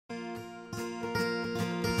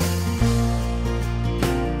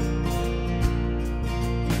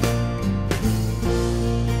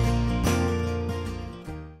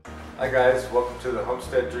Hi guys, welcome to the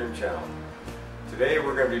Homestead Dream Channel. Today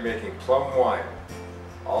we're going to be making plum wine.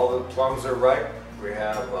 All the plums are ripe. We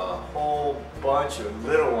have a whole bunch of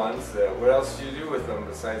little ones. What else do you do with them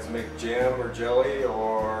besides make jam or jelly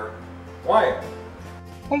or wine?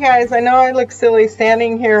 Hey guys, I know I look silly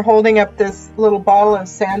standing here holding up this little bottle of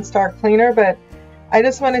Sandstar cleaner, but I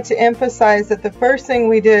just wanted to emphasize that the first thing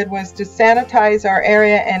we did was to sanitize our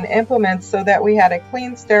area and implements so that we had a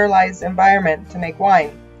clean, sterilized environment to make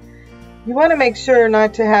wine. You want to make sure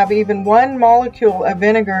not to have even one molecule of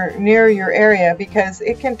vinegar near your area because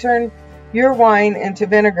it can turn your wine into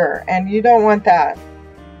vinegar, and you don't want that.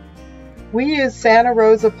 We use Santa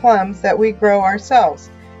Rosa plums that we grow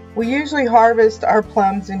ourselves. We usually harvest our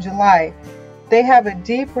plums in July. They have a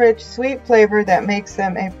deep, rich, sweet flavor that makes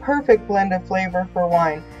them a perfect blend of flavor for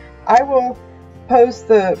wine. I will post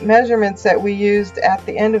the measurements that we used at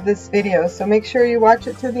the end of this video, so make sure you watch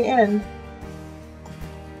it to the end.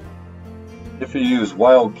 If you use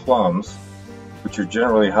wild plums, which are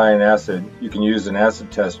generally high in acid, you can use an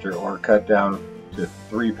acid tester or cut down to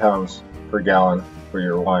 3 pounds per gallon for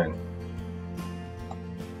your wine.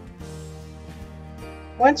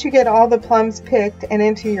 Once you get all the plums picked and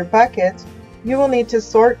into your bucket, you will need to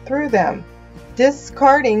sort through them,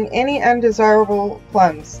 discarding any undesirable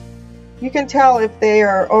plums. You can tell if they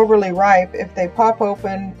are overly ripe if they pop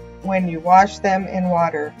open when you wash them in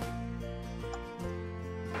water.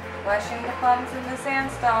 Washing the plums in the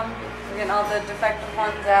sandstone, we're getting all the defective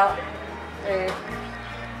ones out. They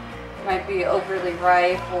might be overly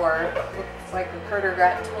ripe or looks like a critter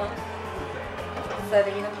got to them.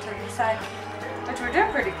 Setting them to the side, which we're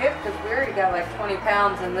doing pretty good because we already got like 20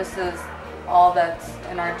 pounds and this is all that's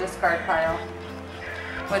in our discard pile,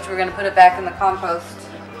 which we're going to put it back in the compost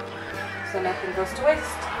so nothing goes to waste.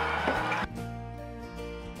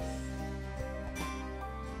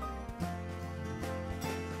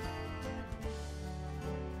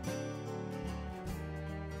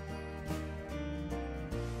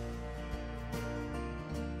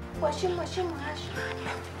 Wash and wash and wash.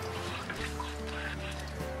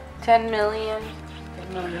 10 million,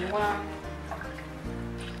 10 million one.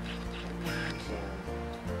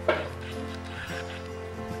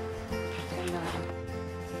 10 million.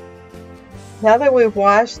 Now that we've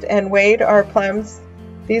washed and weighed our plums,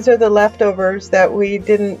 these are the leftovers that we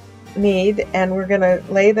didn't need, and we're going to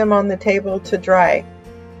lay them on the table to dry.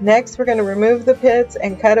 Next, we're going to remove the pits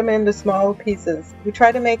and cut them into small pieces. We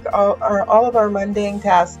try to make all of our mundane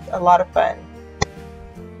tasks a lot of fun.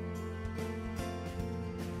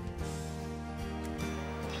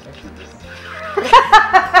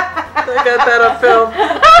 I got that on film.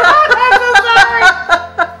 I'm so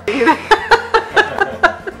sorry.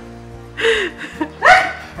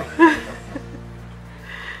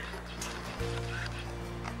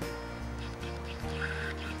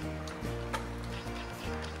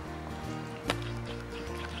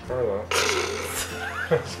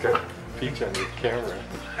 It's got peach on your camera.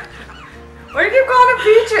 Why do you call them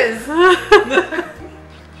peaches?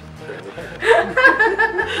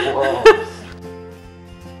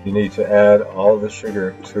 You need to add all the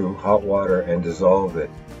sugar to hot water and dissolve it.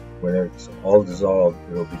 When it's all dissolved,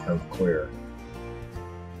 it will become clear.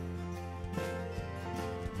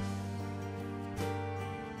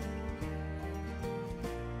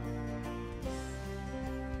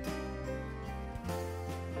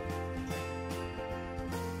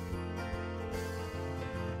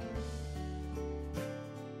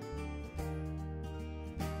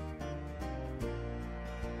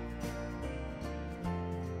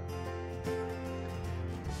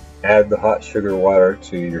 Add the hot sugar water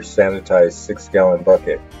to your sanitized 6-gallon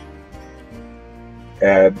bucket.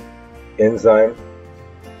 Add enzyme,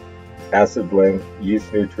 acid blend,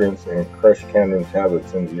 yeast nutrients, and crushed cannabis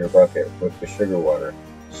tablets into your bucket with the sugar water.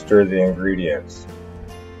 Stir the ingredients.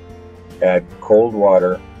 Add cold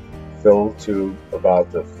water, fill to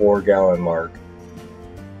about the 4-gallon mark.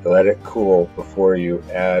 Let it cool before you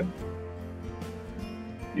add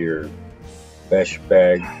your mesh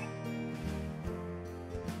bag.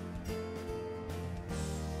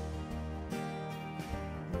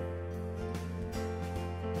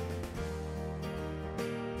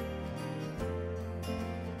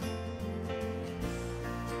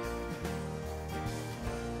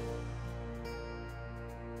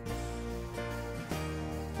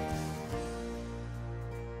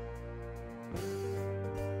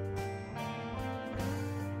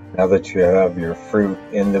 Now that you have your fruit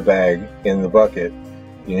in the bag, in the bucket,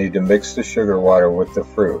 you need to mix the sugar water with the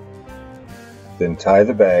fruit. Then tie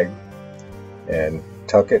the bag and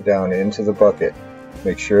tuck it down into the bucket.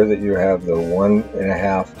 Make sure that you have the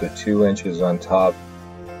 1.5 to 2 inches on top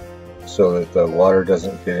so that the water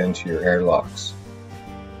doesn't get into your airlocks.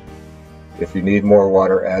 If you need more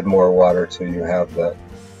water, add more water till you have that.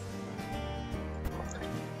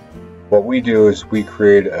 What we do is we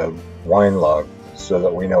create a wine log so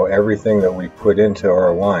that we know everything that we put into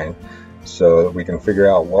our wine, so that we can figure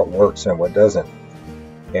out what works and what doesn't,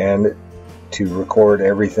 and to record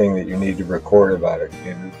everything that you need to record about it.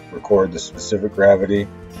 You record the specific gravity,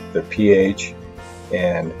 the pH,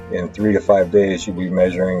 and in 3 to 5 days you'll be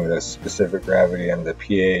measuring the specific gravity and the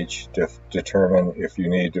pH to determine if you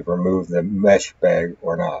need to remove the mesh bag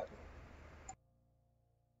or not.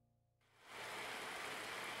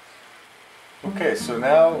 Okay, so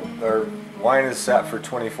now our wine is sat for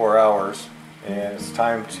 24 hours and it's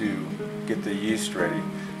time to get the yeast ready.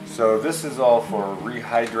 So this is all for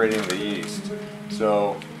rehydrating the yeast.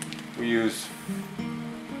 So we use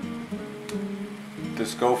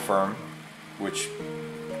this Go Firm, which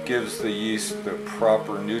gives the yeast the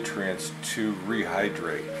proper nutrients to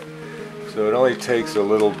rehydrate. So it only takes a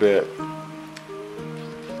little bit. It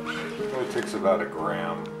only takes about a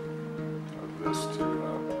gram of this to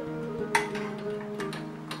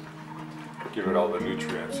give it all the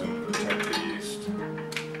nutrients and protect the yeast. So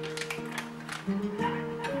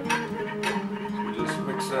we just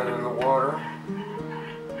mix that in the water.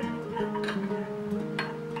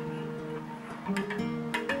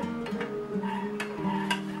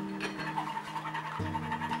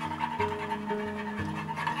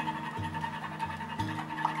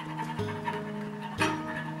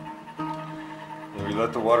 And we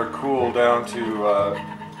let the water cool down to,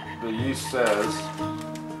 the yeast says,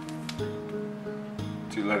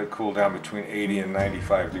 to let it cool down between 80 and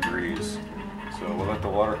 95 degrees. So we'll let the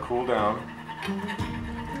water cool down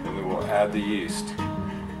and then we'll add the yeast.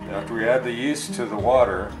 And after we add the yeast to the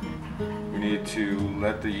water, we need to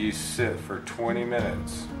let the yeast sit for 20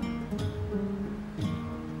 minutes.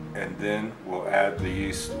 And then we'll add the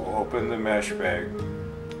yeast, we'll open the mesh bag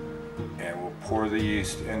and we'll pour the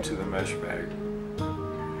yeast into the mesh bag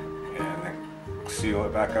and then seal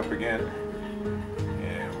it back up again,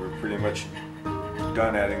 and we're pretty much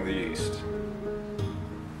done adding the yeast.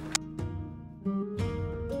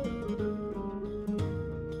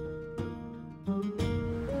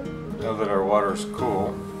 Now that our water is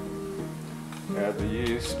cool, add the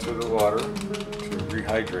yeast to the water to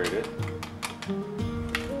rehydrate it.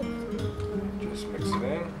 Just mix it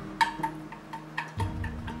in.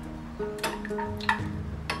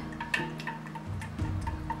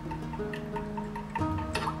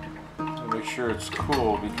 Make sure it's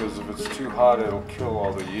cool, because if it's too hot it'll kill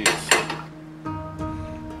all the yeast. We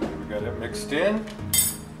got it mixed in.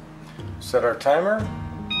 Set our timer.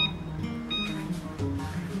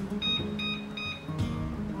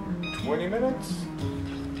 20 minutes.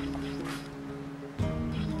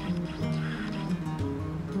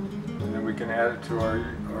 And then we can add it to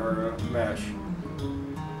our mesh.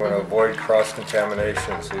 We want to avoid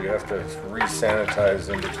cross-contamination, so you have to re-sanitize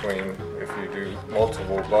in between. If you do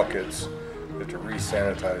multiple buckets, you have to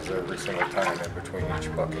re-sanitize every single time in between each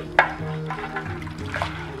bucket.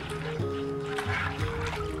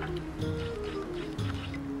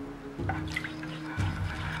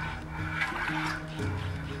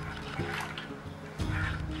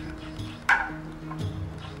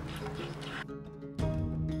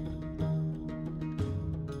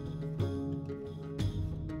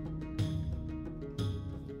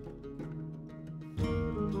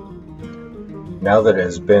 Now that it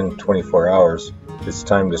has been 24 hours, it's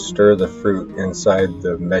time to stir the fruit inside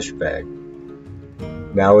the mesh bag.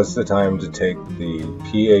 Now is the time to take the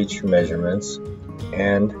pH measurements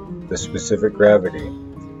and the specific gravity.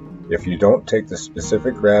 If you don't take the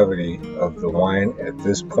specific gravity of the wine at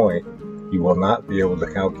this point, you will not be able to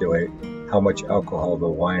calculate how much alcohol the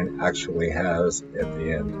wine actually has at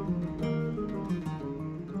the end.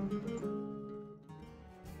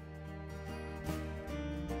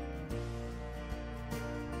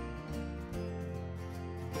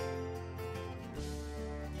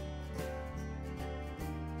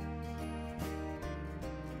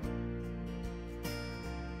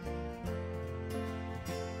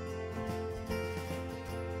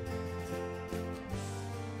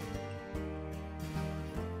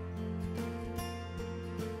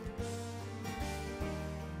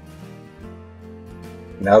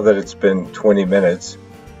 Now that it's been 20 minutes,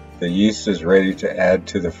 the yeast is ready to add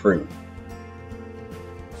to the fruit.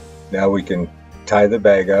 Now we can tie the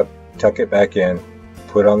bag up, tuck it back in,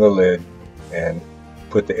 put on the lid, and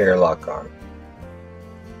put the airlock on.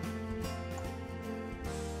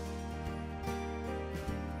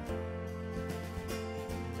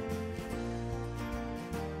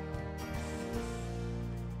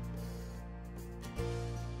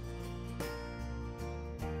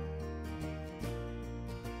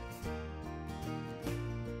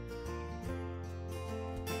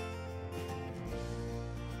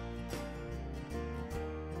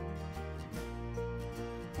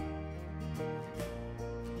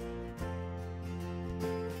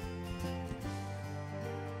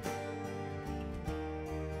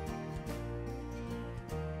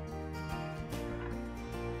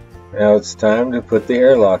 Now it's time to put the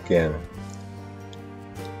airlock in.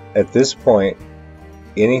 At this point,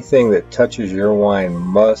 anything that touches your wine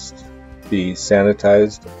must be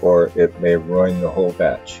sanitized or it may ruin the whole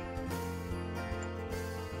batch.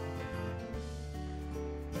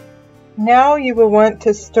 Now you will want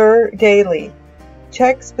to stir daily.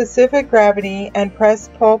 Check specific gravity and press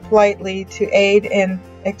pulp lightly to aid in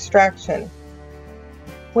extraction.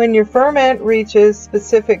 When your ferment reaches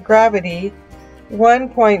specific gravity,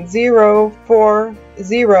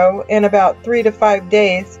 1.040 in about 3 to 5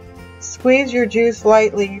 days, squeeze your juice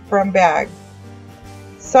lightly from bag.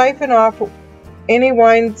 Siphon off any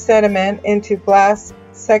wine sediment into glass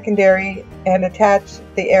secondary and attach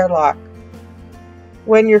the airlock.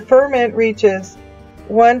 When your ferment reaches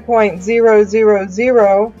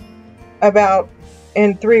 1.000 about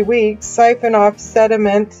in 3 weeks, siphon off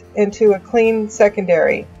sediment into a clean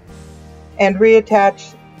secondary and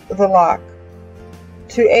reattach the lock.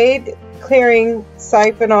 To aid clearing,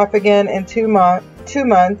 siphon off again in 2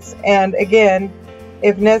 months and again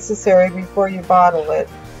if necessary before you bottle it.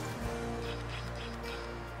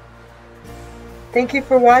 Thank you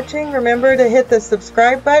for watching. Remember to hit the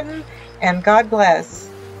subscribe button and God bless.